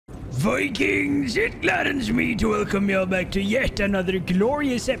Vikings, it gladdens me to welcome you all back to yet another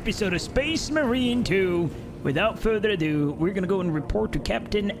glorious episode of Space Marine 2. Without further ado, we're gonna go and report to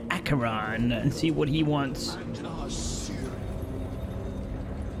Captain Acheron and see what he wants.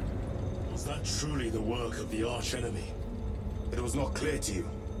 Was that truly the work of the archenemy? It was not clear to you.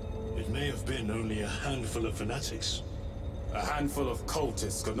 It may have been only a handful of fanatics. A handful of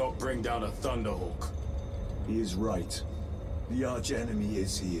cultists could not bring down a Thunderhawk. He is right. The archenemy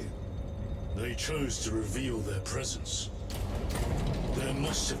is here. They chose to reveal their presence. There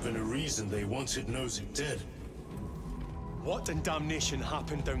must have been a reason they wanted Nozick dead. What in damnation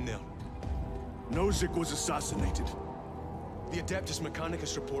happened down there? Nozick was assassinated. The Adeptus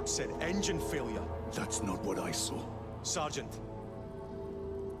Mechanicus report said engine failure. That's not what I saw. Sergeant.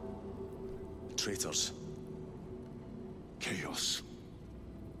 Traitors. Chaos.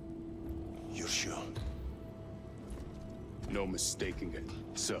 You're sure? No mistaking it,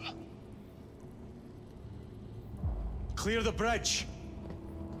 sir. Clear the bridge!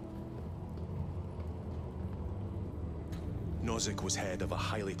 Nozick was head of a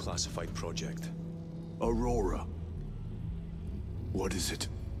highly classified project. Aurora. What is it?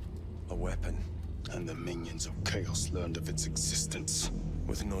 A weapon. And the minions of Chaos learned of its existence.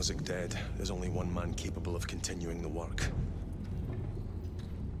 With Nozick dead, there's only one man capable of continuing the work.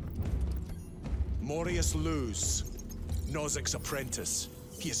 Morius Luz, Nozick's apprentice.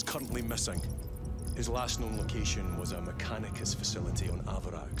 He is currently missing. His last known location was a Mechanicus facility on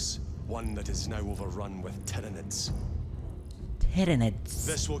Avarax, one that is now overrun with Tyranids. Tyranids.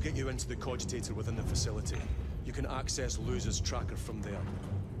 This will get you into the cogitator within the facility. You can access Luz's tracker from there.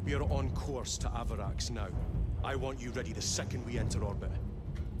 We are on course to Avarax now. I want you ready the second we enter orbit.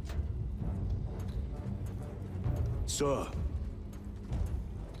 Sir.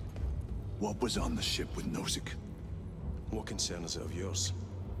 What was on the ship with Nozick? What concern is it of yours?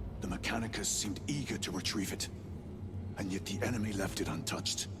 The Mechanicus seemed eager to retrieve it, and yet the enemy left it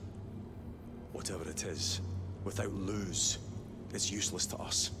untouched. Whatever it is, without Luz, it's useless to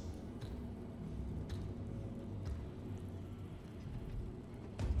us.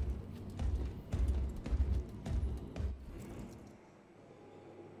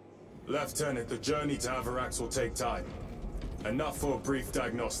 Lieutenant, the journey to Avarax will take time. Enough for a brief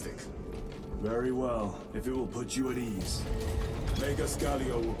diagnostic. Very well, if it will put you at ease. Magus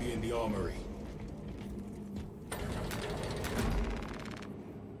Gallio will be in the armory.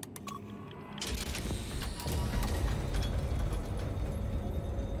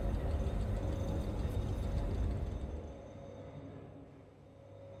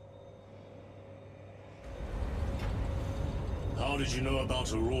 How did you know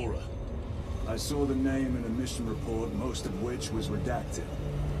about Aurora? I saw the name in a mission report, most of which was redacted.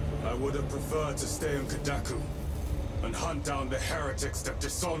 I would have preferred to stay in Kadaku and hunt down the heretics that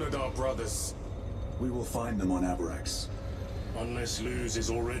dishonored our brothers. We will find them on Avarax. Unless Luz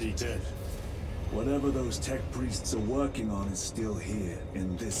is already dead. Whatever those tech priests are working on is still here,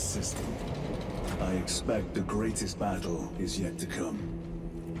 in this system. I expect the greatest battle is yet to come.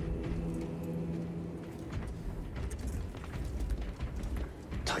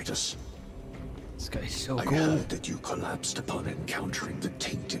 Titus. This guy's so I cool. heard that you collapsed upon encountering the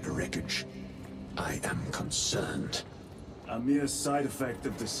tainted wreckage. I am concerned. A mere side effect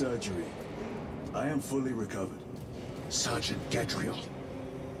of the surgery. I am fully recovered. Sergeant Gadriel,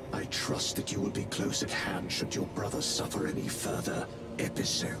 I trust that you will be close at hand should your brother suffer any further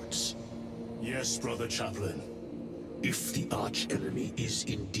episodes. Yes, Brother Chaplain. If the archenemy is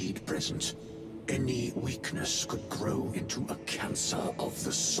indeed present, any weakness could grow into a cancer of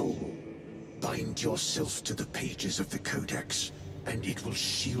the soul. Bind yourself to the pages of the Codex, and it will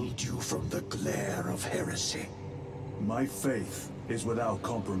shield you from the glare of heresy. My faith is without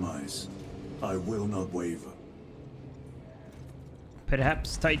compromise. I will not waver.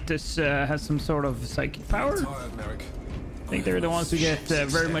 Perhaps Titus has some sort of psychic power? I think they're the ones who get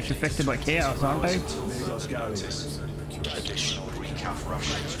very much affected by chaos, aren't they? Additional recap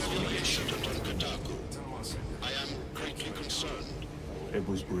rushes for the incident on Kadaku. I am greatly concerned. It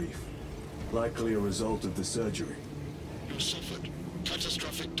was brief. Likely a result of the surgery. You suffered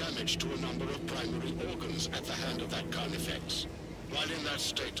catastrophic damage to a number of primary organs at the hand of that Carnifex. While in that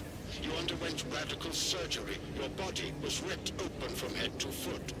state, you underwent radical surgery. Your body was ripped open from head to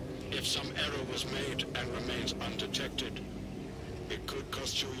foot. If some error was made and remains undetected, it could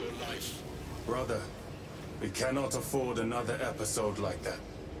cost you your life. Brother, we cannot afford another episode like that.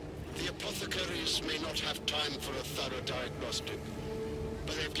 The apothecaries may not have time for a thorough diagnostic,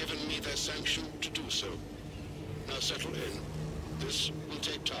 but they've given me their sanction to do so. Now settle in. This will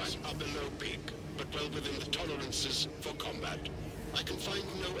take time, a below peak, but well within the tolerances for combat. I can find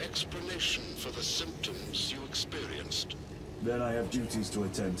no explanation for the symptoms you experienced. Then I have duties to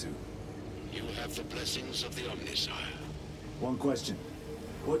attend to. You have the blessings of the Omnisire. One question.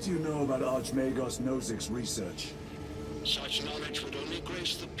 What do you know about Archmagos Nozic's research? Such knowledge would only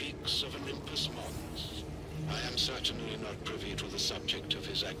grace the peaks of Olympus Mons. I am certainly not privy to the subject of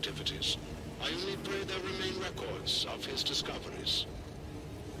his activities. I only pray there remain records of his discoveries.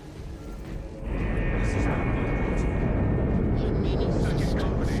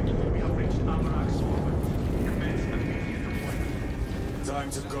 Time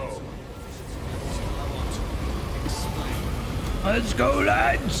to go. Let's go,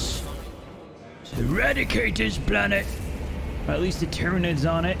 lads! Let's eradicate this planet. Or at least the Tyranids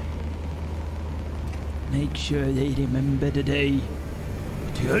on it. Make sure they remember the day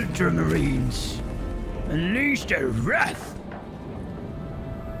the Ultramarines unleashed their wrath.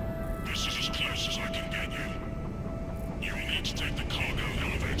 This is as close as I can get you. You will need to take the cargo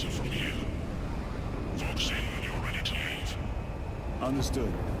elevator from here. Fox in when you're ready to leave.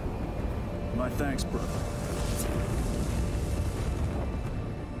 Understood. My thanks, brother.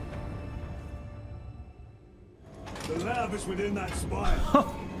 The lab is within that spire.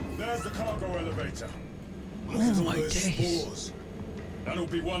 There's the cargo elevator. Oh Look at all my those days. spores. That'll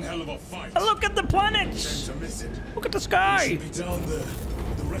be one hell of a fight. Look at the planets! To miss it. Look at the We sky! should be down there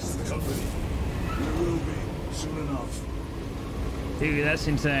with the rest of the company. We will be, soon enough. Dude, that's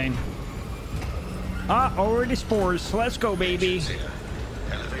insane. Ah, already spores. Let's go, baby. Here.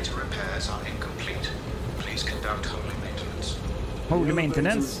 Elevator repairs are incomplete. Please conduct holy maintenance. Holy The elevator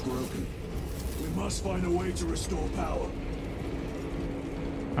maintenance. is broken. We must find a way to restore power.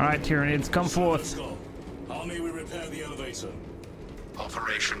 Alright, Tyranids, come Let's forth. go. How may we repair the elevator?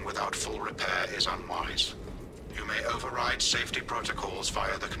 Operation without full repair is unwise. You may override safety protocols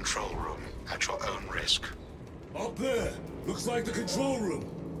via the control room at your own risk. Up there! Looks like the control room.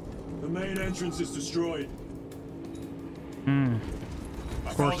 The main entrance is destroyed.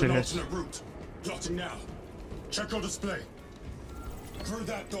 Of course it is. alternate route. Plotting now. Check your display. Through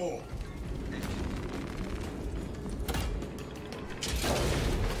that door.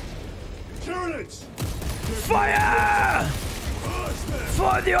 Tyranids! Fire!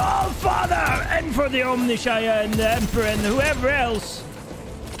 For the All-Father! And for the Omnishire and the Emperor and whoever else!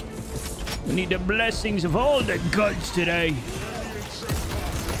 We need the blessings of all the gods today.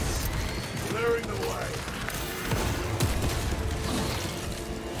 Clearing the way.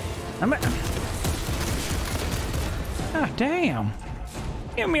 Ah, damn.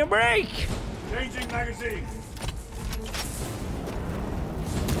 Give me a break. Changing magazine.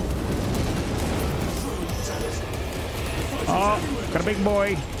 Oh, got a big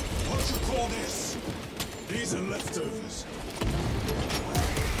boy. What do you call this? These are leftovers.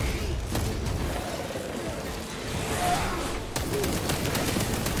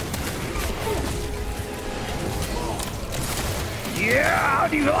 Yeah, how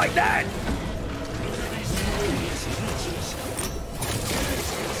do you like that?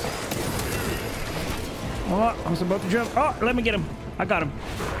 Oh, I was about to jump. Oh, let me get him. I got him.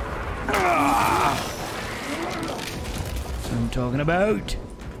 Ah! That's what I'm talking about.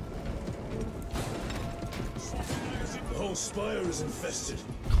 The whole spire is infested.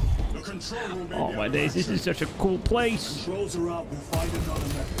 The control room may Oh be my under days, this attack. is such a cool place. Controls are out. We'll find another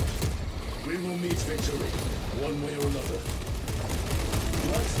method. We will meet victory, one way or another.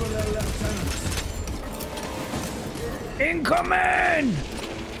 What's for their lieutenants? Incoming!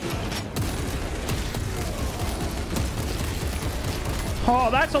 Oh,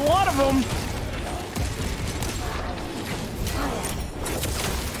 that's a lot of them.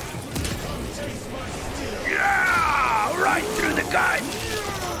 Yeah! Right through the gut.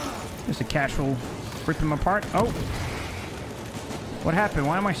 There's a casual rip him apart. Oh. What happened?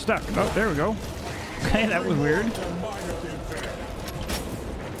 Why am I stuck? Oh, there we go. Okay, that was weird.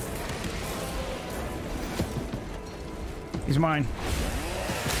 He's mine.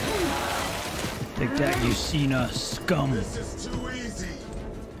 Take that, you Cena scum. This is too easy.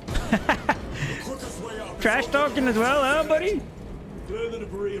 Quickest way out. Trash talking as well, huh, buddy? Clear the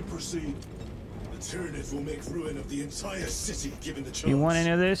debris and proceed. The Tyranids will make ruin of the entire city given the chance. You want any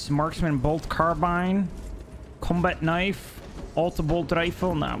of this? Marksman bolt carbine, combat knife, auto bolt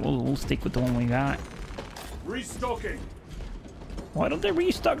rifle. Nah, we'll stick with the one we got. Restocking. Why don't they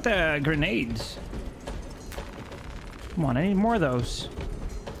restock the grenades? Come on, I need more of those.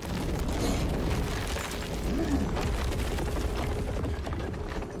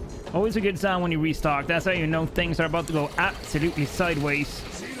 Always a good sign when you restock. That's how you know things are about to go absolutely sideways.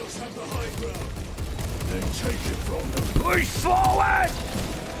 Xenos have the high ground. Then take it from them. Push forward!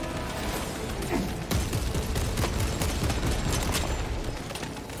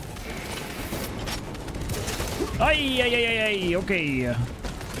 Ay, ay, ay, ay, ay. Okay.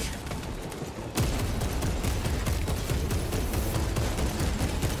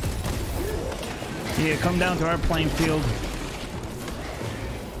 Yeah, come down to our playing field.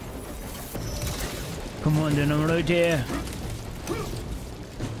 Come on, then I'm right here.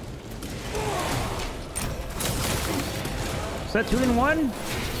 Is that 2 in 1?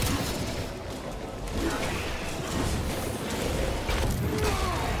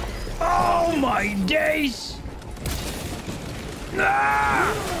 Oh my days!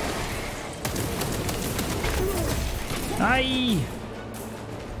 Ah! Aye!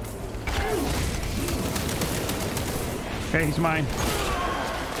 Okay, he's mine.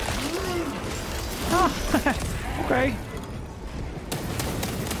 Oh, okay.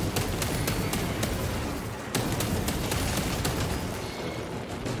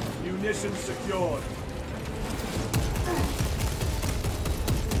 Munitions secured.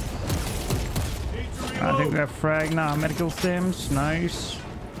 I think we have frag now. Medical stims, nice.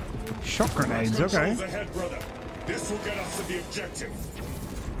 Shock grenades, okay. Ahead, brother. This will get us to the objective.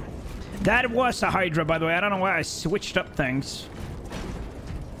 That was a Hydra, by the way. I don't know why I switched up things.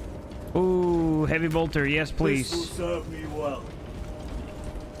 Ooh, heavy bolter, yes, please. This will serve me well.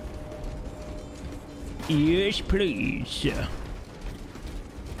 Yes, please.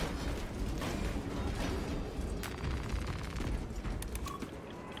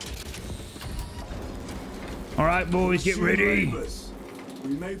 All right, boys, get ready.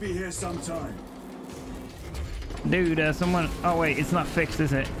 We may be here sometime. Dude, someone... Oh, wait, it's not fixed,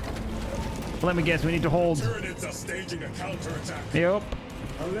 is it? Let me guess, we need to hold. Tyranids are staging a counterattack. Yep.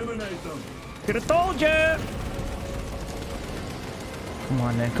 Eliminate them. Could have told ya! Come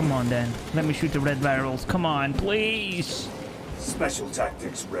on then. Let me shoot the red barrels. Come on, please. Special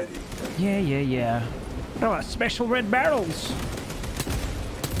tactics ready. Yeah. Oh, special red barrels.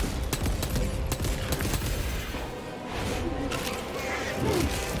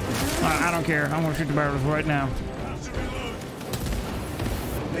 I don't care. I'm gonna shoot the barrels right now.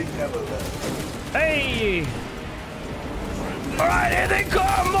 They never left. Hey! Alright, here they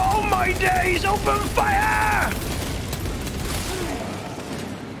come! Oh my days! Open fire!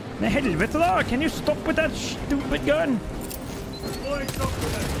 Nej, helvete då! Can you stop with that stupid gun?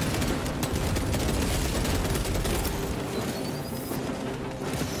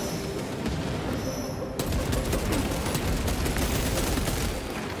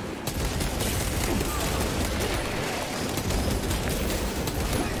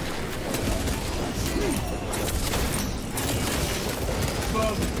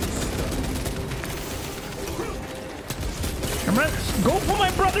 Go for my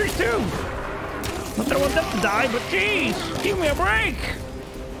brothers too! Not that I want them to die, but jeez! Give me a break!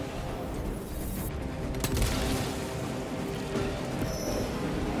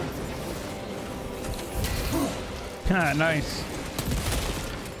 Ah, nice.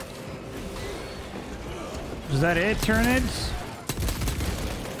 Is that it, Tyranids?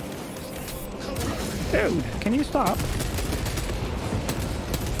 Dude, can you stop?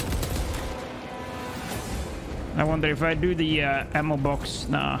 I wonder if I do the ammo box.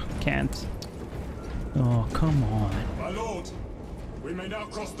 Nah, can't. Oh, come on. My lord, we may now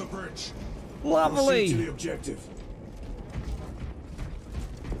cross the bridge. Lovely. Proceed to the objective.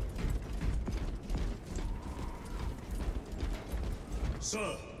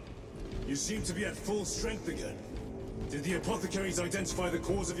 Sir, you seem to be at full strength again. Did the apothecaries identify the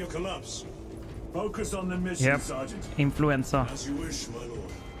cause of your collapse? Focus on the mission, Yep. Sergeant. Influenza. As you wish, my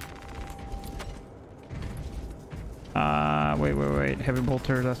lord. Wait. Heavy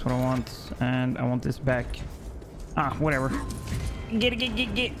bolter, that's what I want. And I want this back. Ah, whatever. Get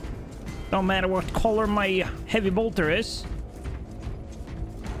it. Don't matter what color my heavy bolter is.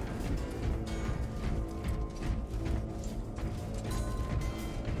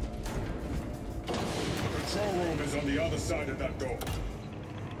 The control room is on the other side of that door.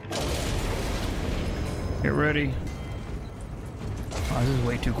 Get ready. Oh, this is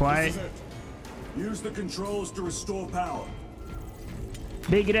way too quiet. This is it. Use the controls to restore power.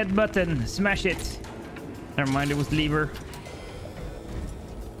 Big red button. Smash it. Never mind, it was lever.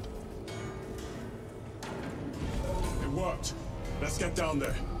 It worked. Let's get down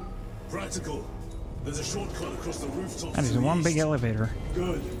there. Practical. There's a shortcut across the rooftop. That is one big elevator.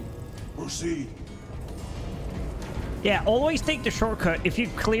 Good. Proceed. Yeah, always take the shortcut. If you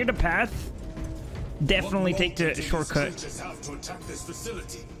clear the path, definitely take the shortcut. Just have to attack this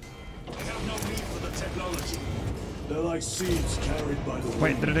facility. They have no need for the technology. They're like seeds carried by the wind.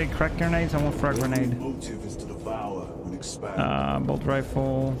 Wait, did they crack grenades? I want frag Their grenade. only motive is to devour and expand. Bolt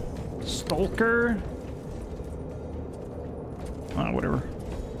rifle. Stalker? Whatever.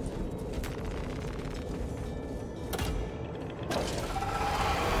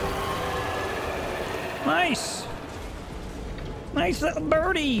 Nice. Nice little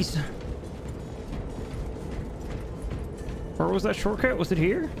birdies. Where was that shortcut? Was it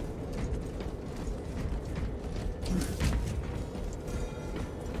here?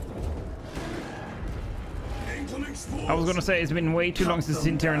 I was gonna say it's been way too long since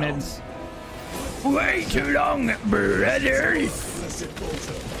internet's. Way too long, brothers.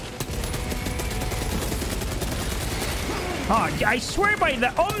 Ah, I swear by the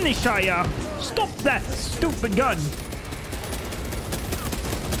Omnishire! Stop that stupid gun!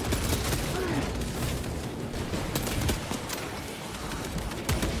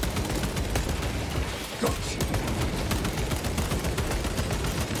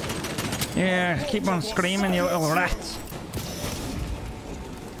 Yeah, keep on screaming, you little rats.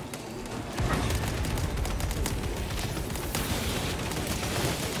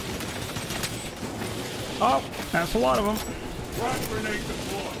 Oh, that's a lot of them.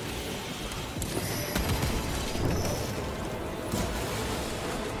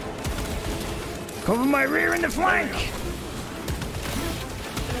 Cover my rear in the flank.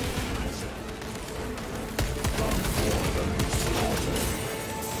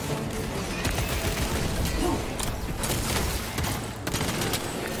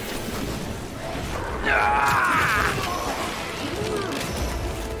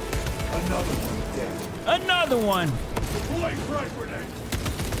 Another one.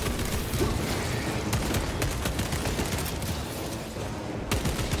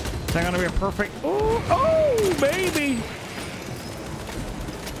 Is that gonna be a perfect? Oh, oh, baby!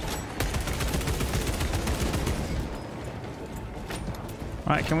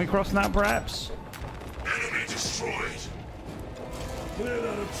 All right, can we cross now, perhaps? Enemy destroyed. Clear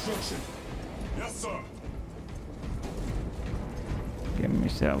that obstruction. Yes, sir. Give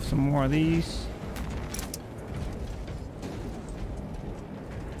myself some more of these.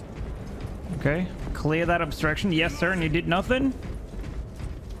 Okay, clear that obstruction. Yes, sir, and you did nothing?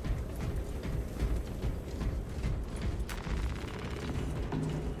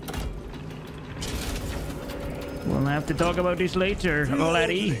 We'll have to talk about this later,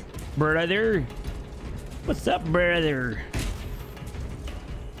 laddie. Brother. What's up, brother?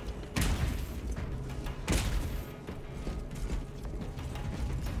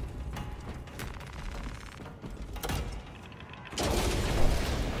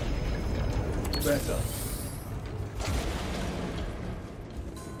 Better.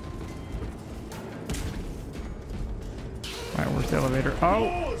 Alright, where's the elevator?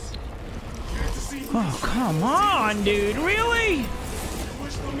 Oh! Oh, come on, dude. Really?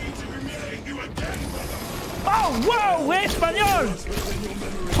 Oh, whoa! Español!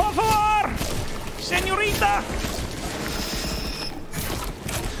 Por favor! Señorita!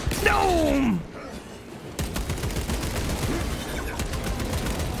 No!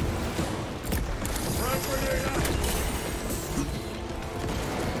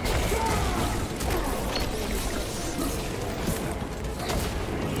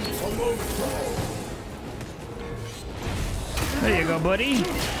 There you go, buddy.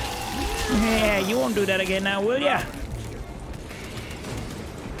 Yeah, you won't do that again now, will ya?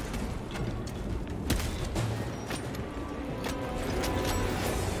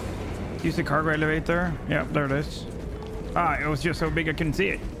 Use the cargo elevator. Yep, there it is. Ah, it was just so big I couldn't see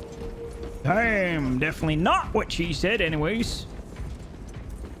it. Damn, definitely not what she said anyways.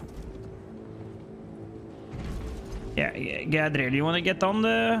 Yeah, Gadriel, you want to get on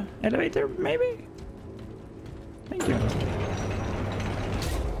the elevator, maybe? Thank you.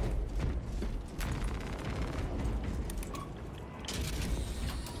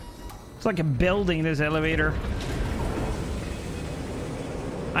 It's like a building, this elevator.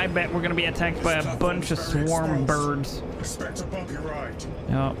 I bet we're gonna be attacked by a bunch of swarm birds. Expect a bumpy ride.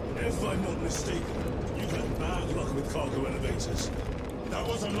 Yep. If I'm not mistaken, you've had bad luck with cargo elevators. That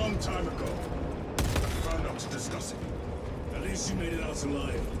was a long time ago. Try not to discuss it. At least you made it out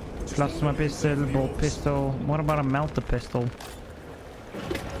alive. Plasma pistol, bolt pistol. What about a melter pistol?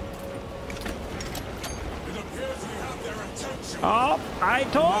 Oh, I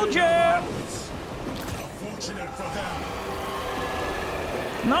told you!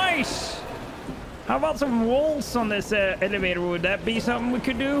 Nice! How about some walls on this elevator? Would that be something we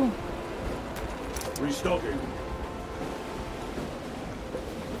could do? Restocking.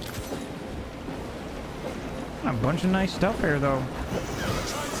 A bunch of nice stuff here, though.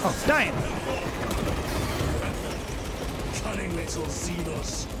 Oh, damn! Cunning little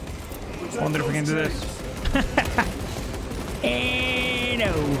Xenos. Wonder if we can do this.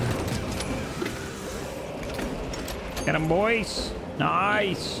 No. Get them, boys.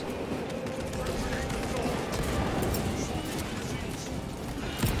 Nice.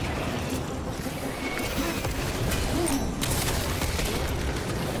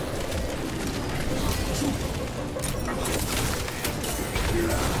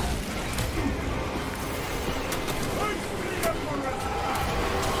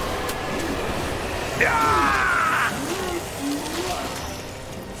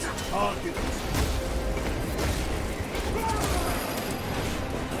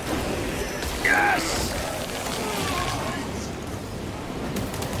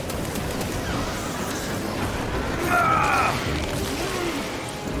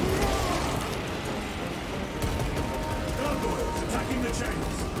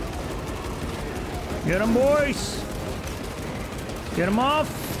 Get them, boys. Get them off.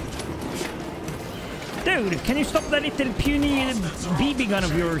 Dude, can you stop that little puny BB gun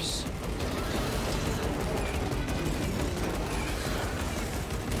of yours?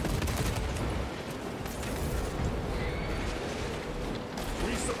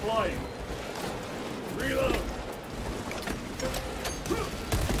 Resupplying. Reload.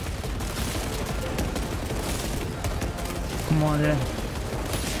 Come on, then.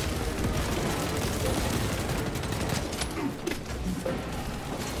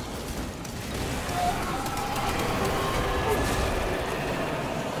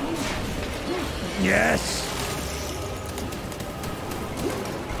 Yes.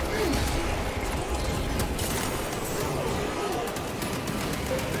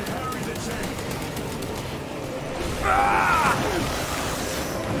 Ah!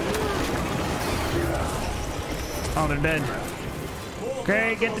 Oh, they're dead.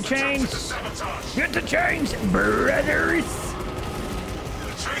 Okay, get the chains. Get the chains, brothers.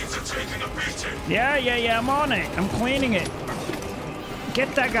 The chains are taking a beating. Yeah, I'm on it. I'm cleaning it.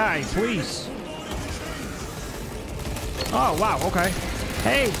 Get that guy, please. Oh, wow, okay.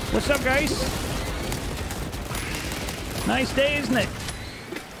 Hey, what's up, guys? Nice day, isn't it?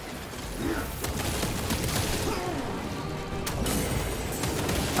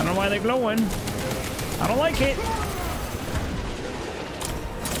 I don't know why they're glowing. I don't like it.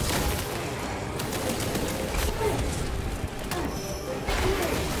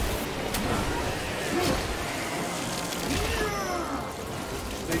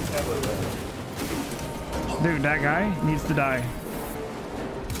 Dude, that guy needs to die.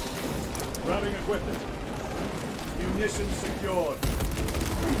 Grabbing equipment. Munitions secured.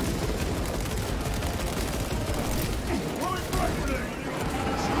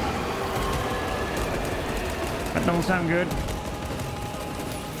 That don't sound good.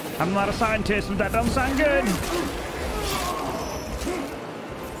 I'm not a scientist, but that don't sound good.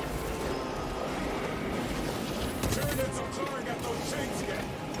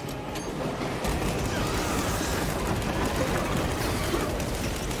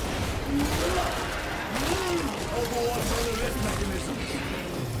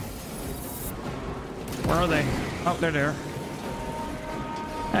 Where are they? Oh, they're there.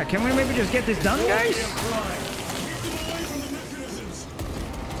 Yeah, can we maybe just get this done, guys?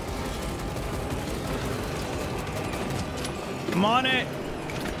 I'm on it.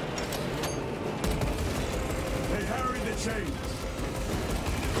 They harry the chains.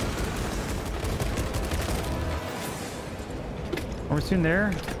 Are we soon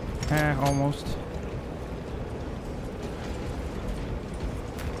there? Almost.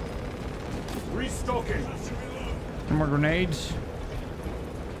 Restocking. More grenades.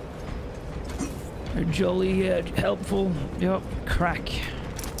 They're jolly helpful. Yep. Crack.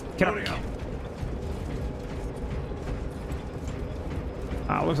 Get up.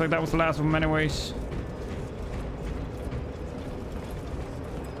 Ah, looks like that was the last of them anyways.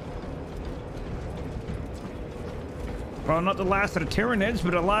 Well, not the last of the Tyranids,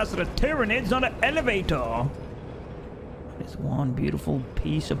 but the last of the Tyranids on an elevator. It's one beautiful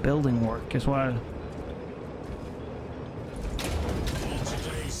piece of building work as well.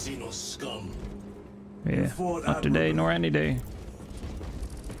 Today, see no scum. Yeah, not today nor any day.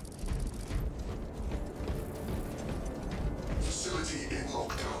 Facility in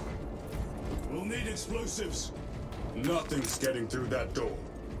lockdown. We'll need explosives. Nothing's getting through that door.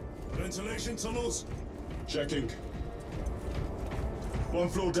 Ventilation tunnels. Checking. One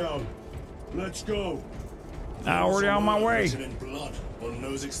floor down. Let's go. Already on my way. In blood on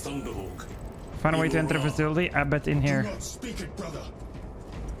Nozick's Thunderhawk. Find a way to enter the facility. I bet in here. Do not speak it, brother.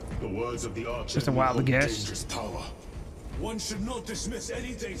 The words of the archer. Just a wild guess. Dangerous power. One should not dismiss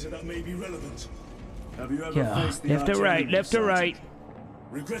any data that may be relevant. Have you ever Yeah, faced the left or right, archenemy, left or right. Sergeant?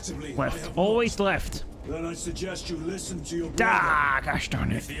 Regrettably, I Left. have Always not. left. Then I suggest you listen to your brother. Ah, gosh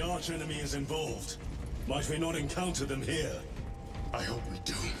darn it. If the archenemy is involved, might we not encounter them here? I hope we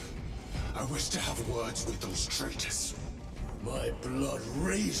do. I wish to have words with those traitors. My blood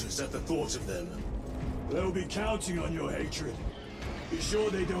raises at the thought of them. They'll be counting on your hatred. Be sure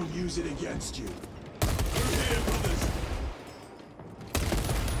they don't use it against you. Through here, brothers.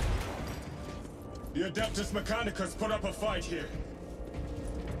 The Adeptus Mechanicus put up a fight here.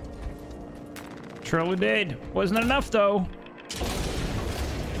 Truly did. Wasn't enough though.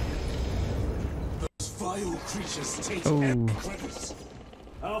 Those vile creatures taste Ooh. every crevice.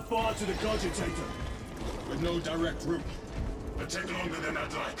 How far to the cogitator? With no direct route. But take longer than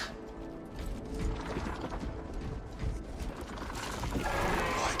I'd like.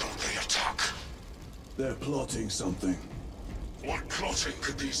 Why don't they attack? They're plotting something. What clotting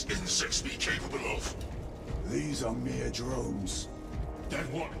could these insects be capable of? These are mere drones. Then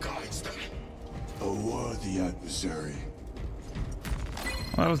what guides them? A worthy adversary.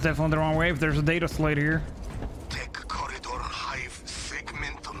 Well, that was definitely the wrong way if there's a data slate here. Tech corridor hive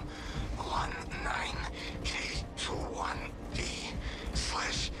segmentum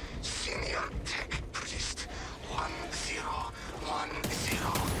 19K21D/senior tech priest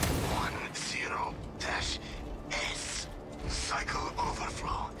 101010-S. Cycle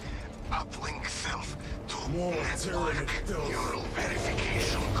overflow. Uplink self to More network tyranny. neural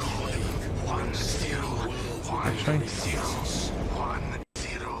verification code 101010-S.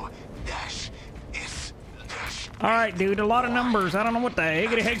 All right, dude, a lot of numbers. I don't know what the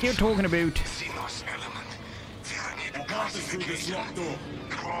heck you're talking about. Xenos element. Tyranid Pass us through this locked door.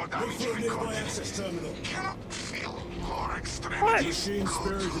 Claw Look damage for a nearby recorded. access terminal. Cannot feel core What? extremity. Machine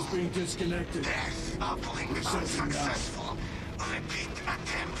spirit is being disconnected. Death. Uplink unsuccessful. Repeat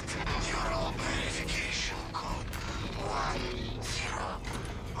attempt. Neural verification code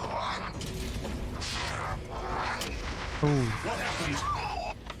 101010. What happened?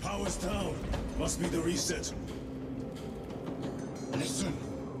 Power's down. Must be the reset. Listen.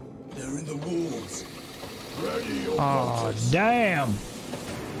 They're in the walls. Ready your Oh, damn.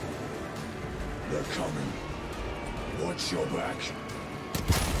 They're coming. Watch your back.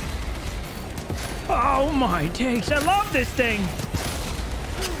 Oh my days, I love this thing.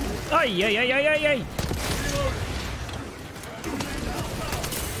 Ay, ay, ay, ay, ay, ay.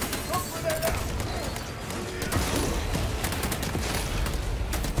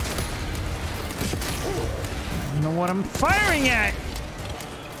 You know what I'm firing at?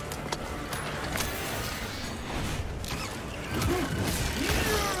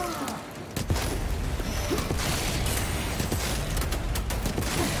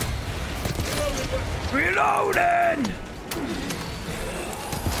 Reloading!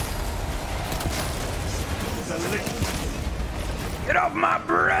 Get off my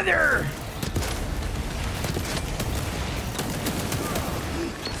brother!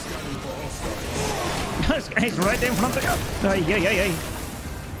 This guy's right there in front of you. Hey, hey, hey, hey.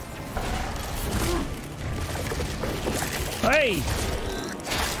 Hey!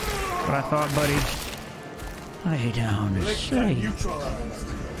 What I thought, buddy. Lay down and say. Neutralized.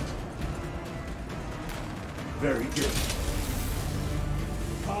 Very good.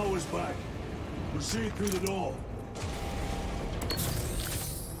 Power's back. Proceed through the door.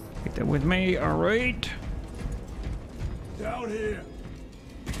 Take that with me, alright. Down here.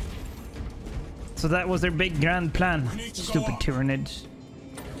 So that was their big grand plan. need to go Stupid up. tyrannids.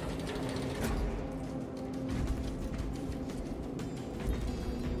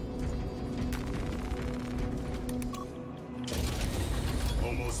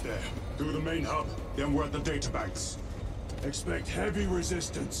 Almost there. Through the main hub, then we're at the databanks. Expect heavy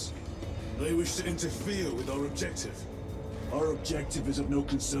resistance. They wish to interfere with our objective. Our objective is of no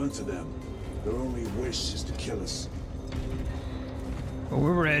concern to them. Their only wish is to kill us. But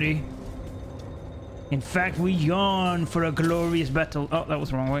we're ready. In fact, we yawn for a glorious battle. Oh, that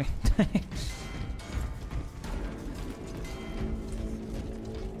was the wrong way.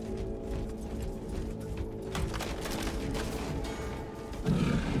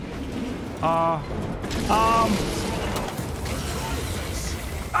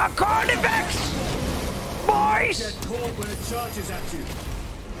 A Carnifex! Boys! Get caught when it charges at you.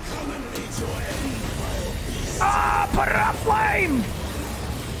 Come and meet your end. Ah, put it on flame!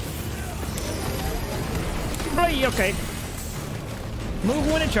 Right, okay.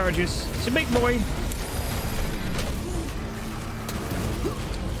 Move when it charges. It's a big boy.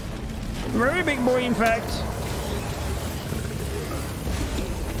 Very big boy, in fact.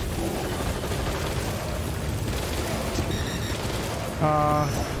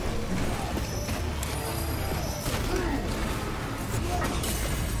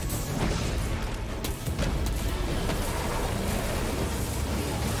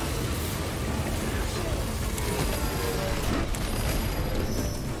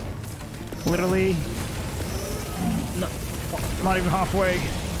 Literally, no, not even halfway.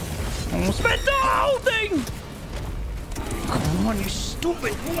 Almost spent the whole thing! Come on, you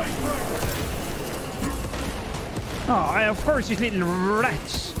stupid! Oh, of course these little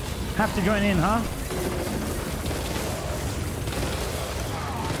rats have to join in, huh?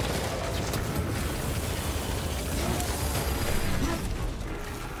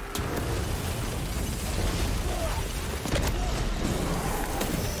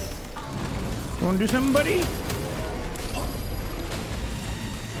 You wanna do something, buddy?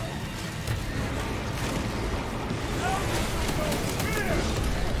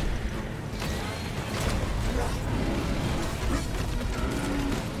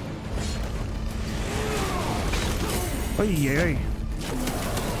 Oy.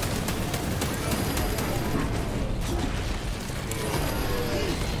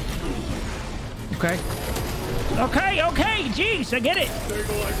 Okay. Okay, jeez, I get it.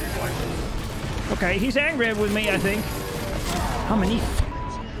 Okay, he's angry with me, I think. How many?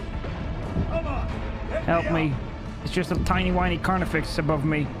 Help me. It's just a tiny whiny carnifex above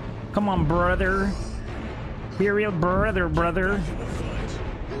me. Come on, brother. Be a real brother.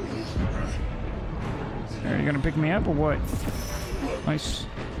 Are you gonna pick me up or what? Nice.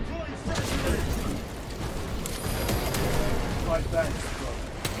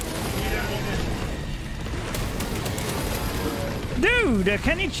 Dude,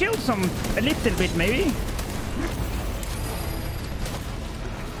 can you chill a little bit, maybe?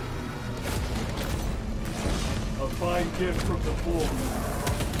 A fine gift from the poor.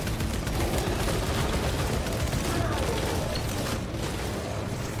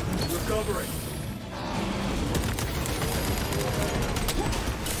 Recovering.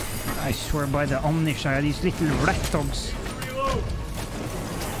 I swear by the Omniscient, these little rat dogs. Reload.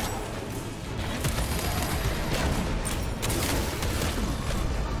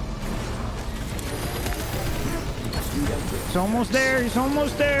 He's almost there, he's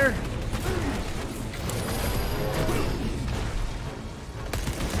almost there.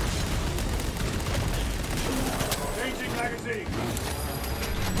 Changing magazine.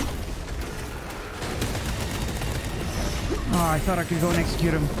 Oh, I thought I could go and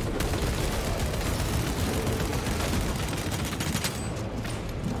execute him.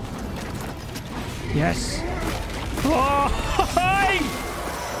 Yes. Oh, hi!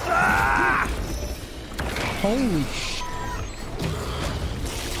 Ah! Holy sh!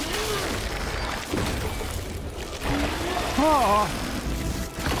 Oh!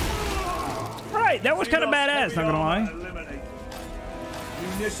 Right, that was kind of badass, not gonna lie.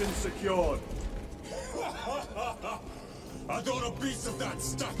 Munitions secured.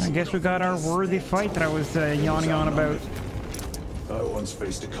 I guess we got our worthy fight that I was yawning on about. I once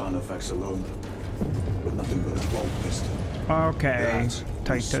faced a Carnifex alone, but nothing but a bolt pistol. Okay, That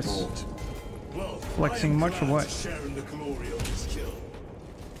Titus. was sport. Flexing much or what?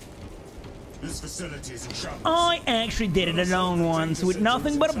 This facility is in shambles. I actually did it alone once with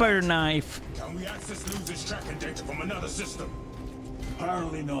nothing but a butter knife. Can we access Luz's tracking data from another system?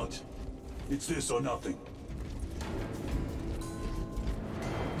 Apparently not. It's this or nothing.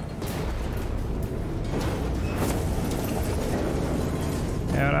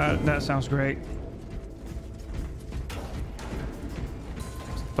 Yeah, that sounds great.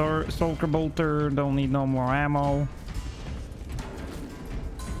 Stalker bolter, don't need no more ammo.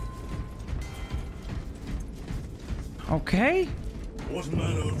 Okay. What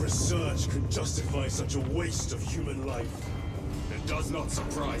manner of research can justify such a waste of human life? It does not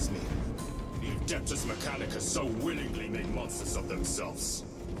surprise me. The Adeptus Mechanicus so willingly make monsters of themselves.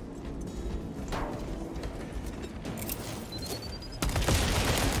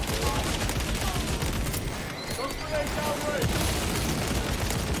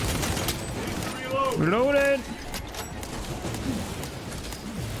 Reloaded.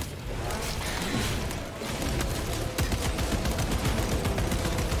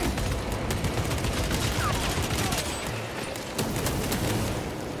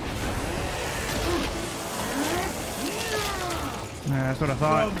 Yeah, that's what I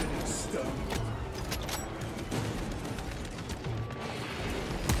thought.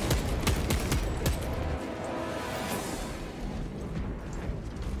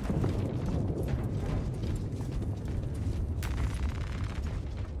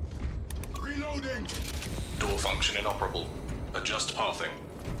 Reloading! Door function inoperable. Adjust pathing.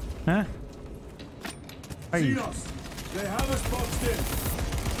 Huh? Hey. Machinus, they have us boxed in.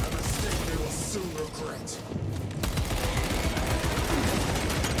 A mistake they will soon regret.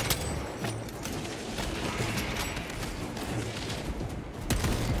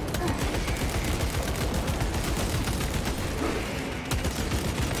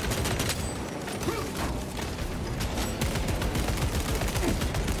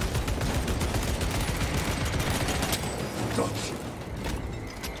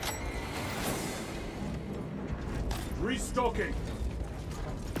 Restocking.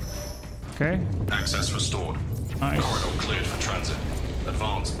 Okay. Access restored. Nice. Corridor cleared for transit.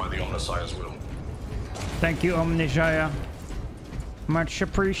 Advanced by the Omnissiah's will. Thank you, Omniscient. Much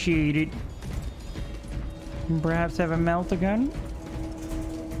appreciated. Perhaps have a melt again?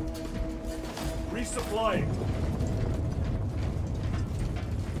 Resupplying.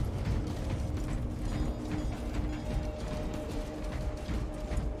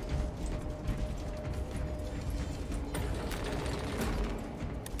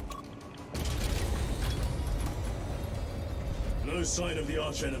 no sign of the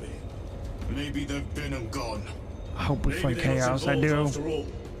archenemy. Maybe they've been and gone. I hope we fight Maybe they're not chaos. I do. involved after all.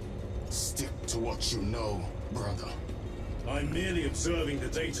 Stick to what you know, brother. I'm merely observing the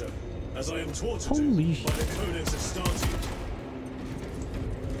data, as I am taught to Holy do by the Codex Astarte.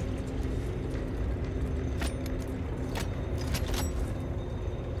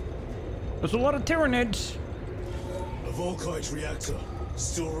 There's a lot of Tyranids. A Volkite reactor,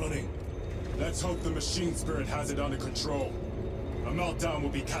 still running. Let's hope the machine spirit has it under control. A meltdown will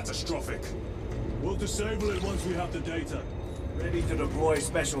be catastrophic. We'll disable it once we have the data. Ready to deploy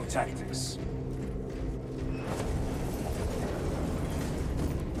special tactics.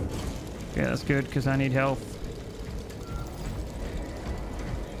 Yeah, that's good, because I need health.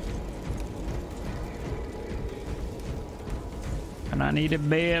 And I need it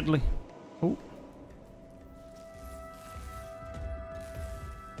badly. Oh.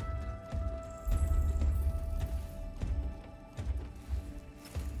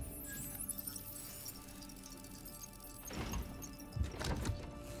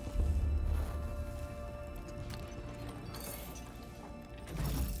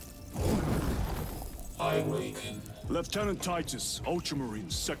 I awaken. Lieutenant Titus,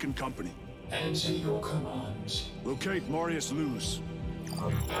 Ultramarines, 2nd Company. Enter your command. Locate Marius Luz.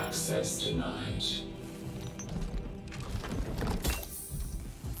 Access denied.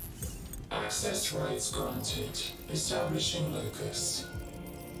 Access rights granted. Establishing locus.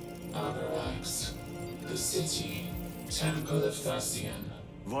 Avarax. The city. Temple of Thasian.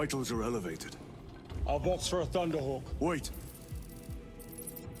 Vitals are elevated. I'll box for a Thunderhawk. Wait.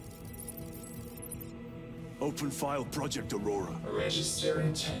 Open file Project Aurora. Register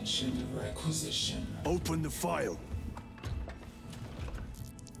intention of requisition. Open the file.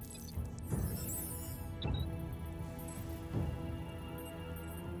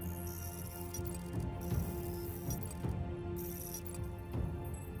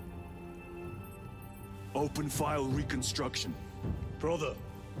 Open file reconstruction. Brother,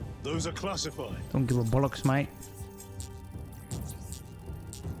 those are classified. Don't give a bollocks, mate.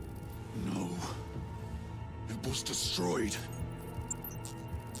 No. It was destroyed.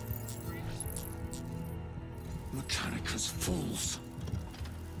 Mechanicus fools.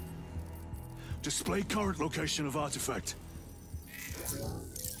 Display current location of artifact.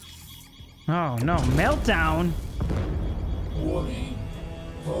 Oh no, meltdown! Warning.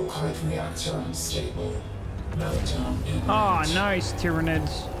 Volkite reactor unstable. Meltdown imminent. Oh, nice,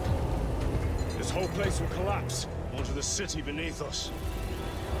 Tyranids. This whole place will collapse onto the city beneath us.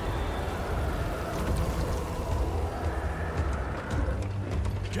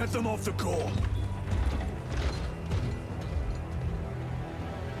 Get them off the core.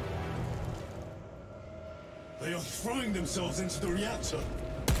 They are throwing themselves into the reactor.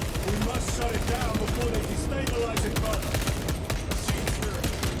 We must shut it down before they destabilize it further. Machine spirit,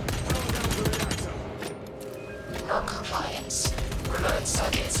 power down the reactor. Non-compliance. Remote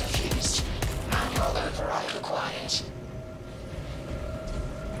circuits are fused. Manual override required.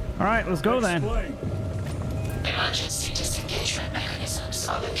 Alright, let's go then. Explain. Emergency disengagement mechanisms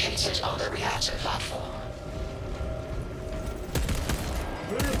are located on the reactor platform.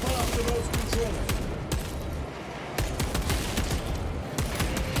 Clear a path to those controls.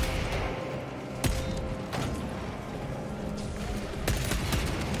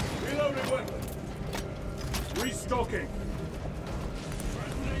 Reloading weapon. Restocking.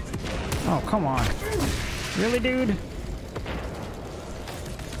 Oh, come on. Really, dude?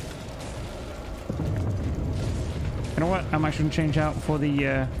 You know what? I'm actually gonna change out for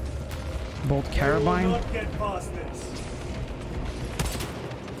the bolt We will carabine. not get past this.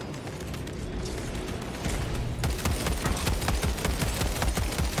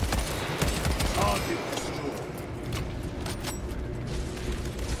 Target destroyed.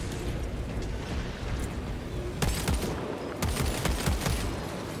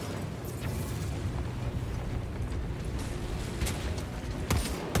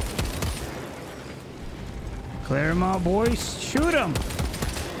 Clear him out, boys. Shoot him.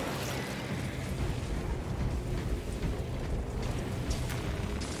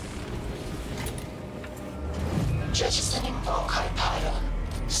 Jettisoning Volkite pylon.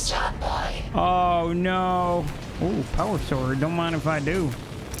 Stand by. Oh no. Oh, power sword. Don't mind if I do.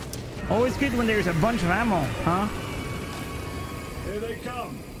 Always good when there's a bunch of ammo, huh? Here they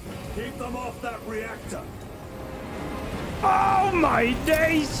come. Keep them off that reactor. Oh my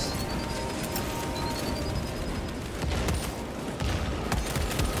days!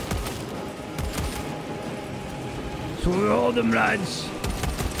 So we hold them, lads.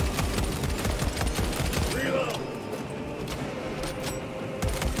 Reload.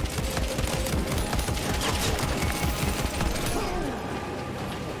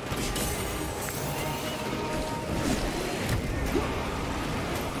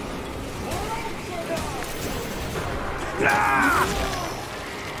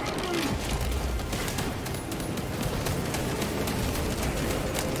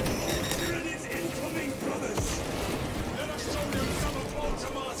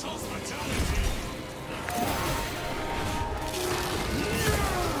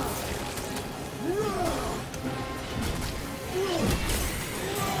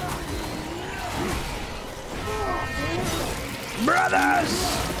 brothers!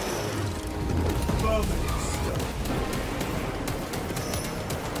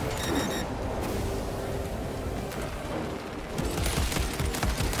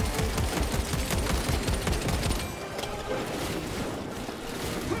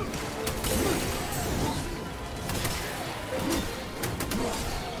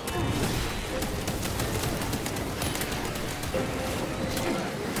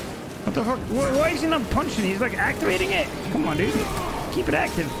 What the fuck? Why is he not punching? He's like activating it. Come on, dude. Keep it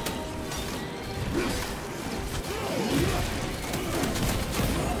active.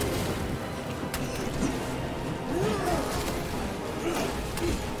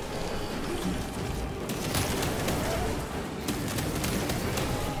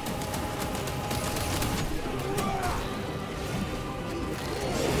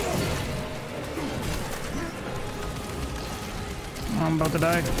 I'm about to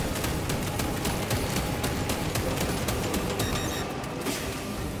die.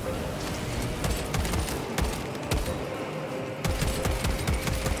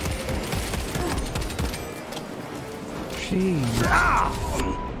 Jeez. Ah!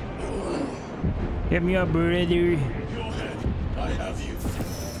 Get me up, brother. Your head. I have you.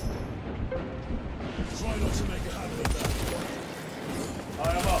 Try not to make a habit of that. I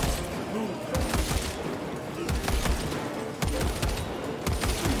am up. Move.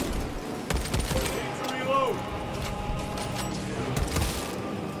 Need to reload.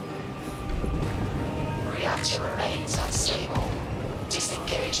 Reactor remains unstable.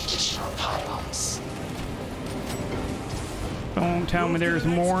 Disengage additional pylons. Don't tell me there's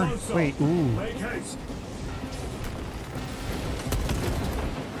more. Wait, ooh. Make haste.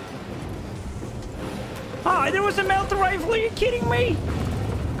 Ah, there was a melter rifle. Are you kidding me?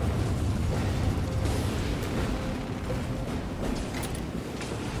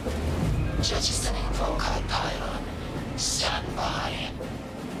 Jettisoning Volkite pylon. Stand by.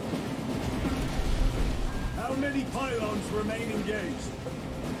 How many pylons remain engaged?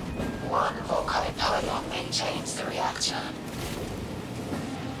 One Volkite pylon maintains the reactor.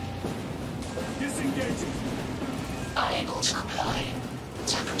 Disengaging. Unable to comply.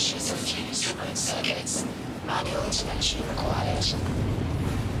 Temperatures have fused remote circuits. Manual intervention required.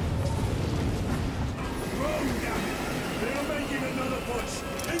 Wrong, damn it. They are making another push.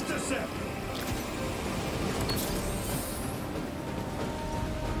 Intercept.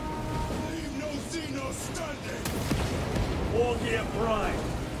 Leave no Xeno standing. War gear prime.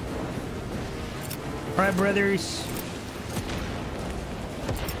 Alright, brothers.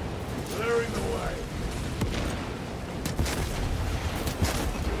 Clearing the way.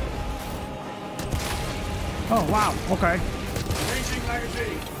 Oh, wow. Okay. Changing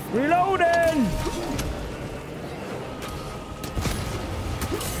magazine. Reloading!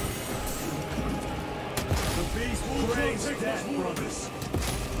 The beast will raise death, brothers.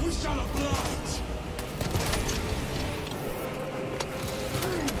 We shall oblige.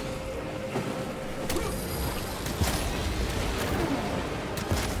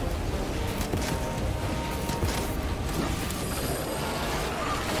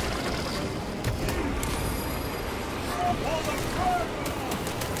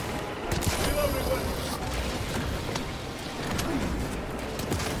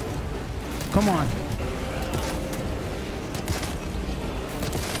 Come on.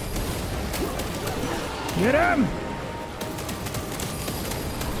 Get him!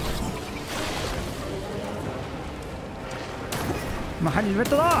 محل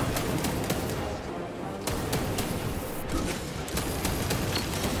البطلة!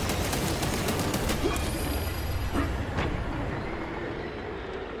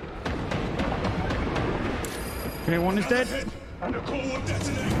 Okay, one is dead. And the core will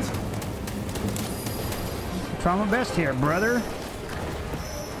detonate. Try my best here, brother.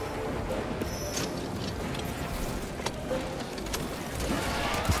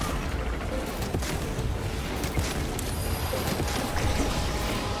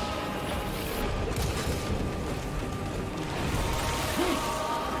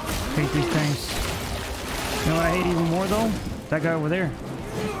 Hate these things. You know what I hate even more though? That guy over there.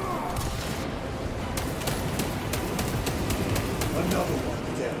 Another one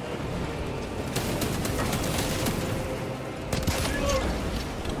dead.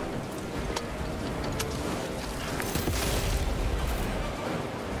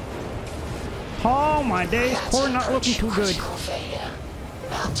 Oh my days, core not looking too good.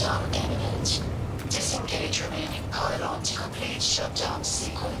 Meltdown imminent. Disengage remaining pylon to complete shutdown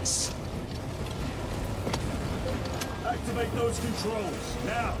sequence. Activate those controls,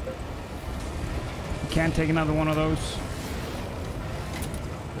 now! Can't take another one of those.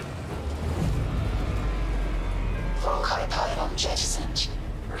 Volkite pylon Bomb jettisoned.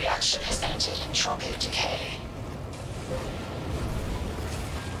 Reaction has entered entropic decay.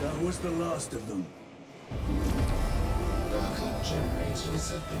 That was the last of them. Backup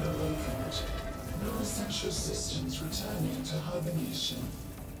generators have been awakened. No essential systems returning to hibernation.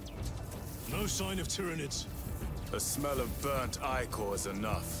 No sign of Tyranids. The smell of burnt ichor is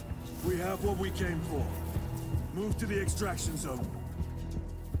enough. We have what we came for. Move to the extraction zone.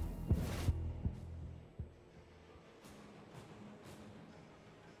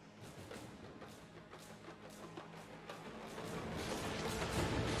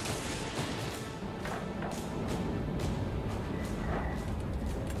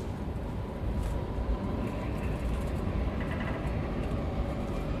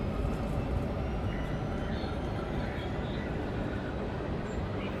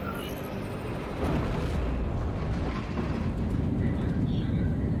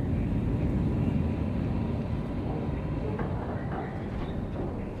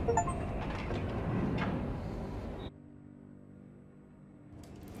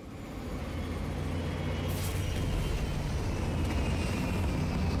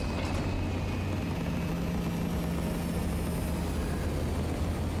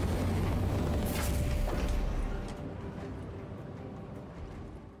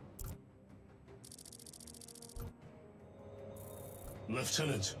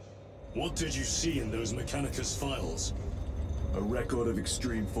 Lieutenant, what did you see in those Mechanicus files? A record of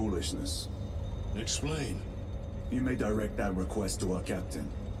extreme foolishness. Explain. You may direct that request to our captain.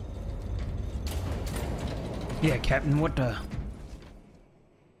 Yeah, Captain, what the...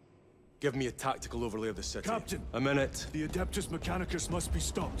 Give me a tactical overlay of the city. Captain! A minute. The Adeptus Mechanicus must be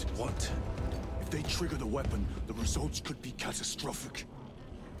stopped. What? If they trigger the weapon, the results could be catastrophic.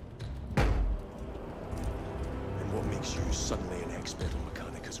 And what makes you suddenly an expert on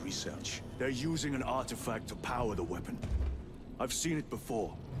Mechanicus research? They're using an artifact to power the weapon. I've seen it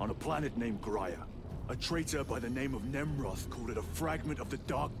before, on a planet named Graia. A traitor by the name of Nemroth called it a fragment of the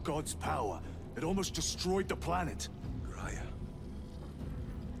Dark God's power that almost destroyed the planet. Graia.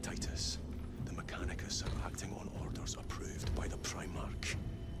 Titus, the Mechanicus are acting on orders approved by the Primarch.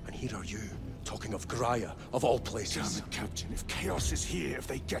 And here are you, talking of Graia, of all places. Damn it, Captain. If Chaos is here, if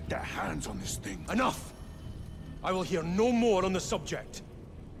they get their hands on this thing... Enough! I will hear no more on the subject.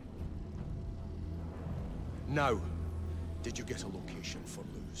 Now, did you get a location for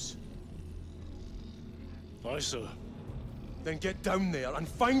Luz? Aye, sir. Then get down there and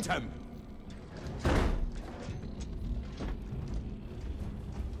find him!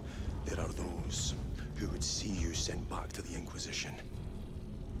 There are those who would see you sent back to the Inquisition.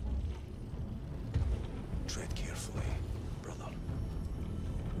 Tread carefully, brother.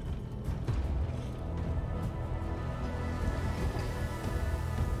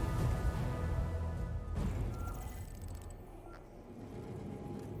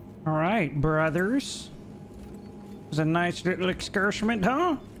 All right, brothers. It was a nice little excursion,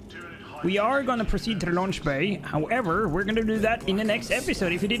 huh? We are going to proceed to the launch bay. However, we're going to do that in the next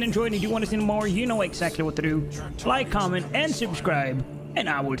episode. If you did enjoy and you do want to see more, you know exactly what to do. Like, comment, and subscribe. And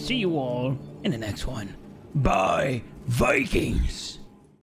I will see you all in the next one. Bye, Vikings!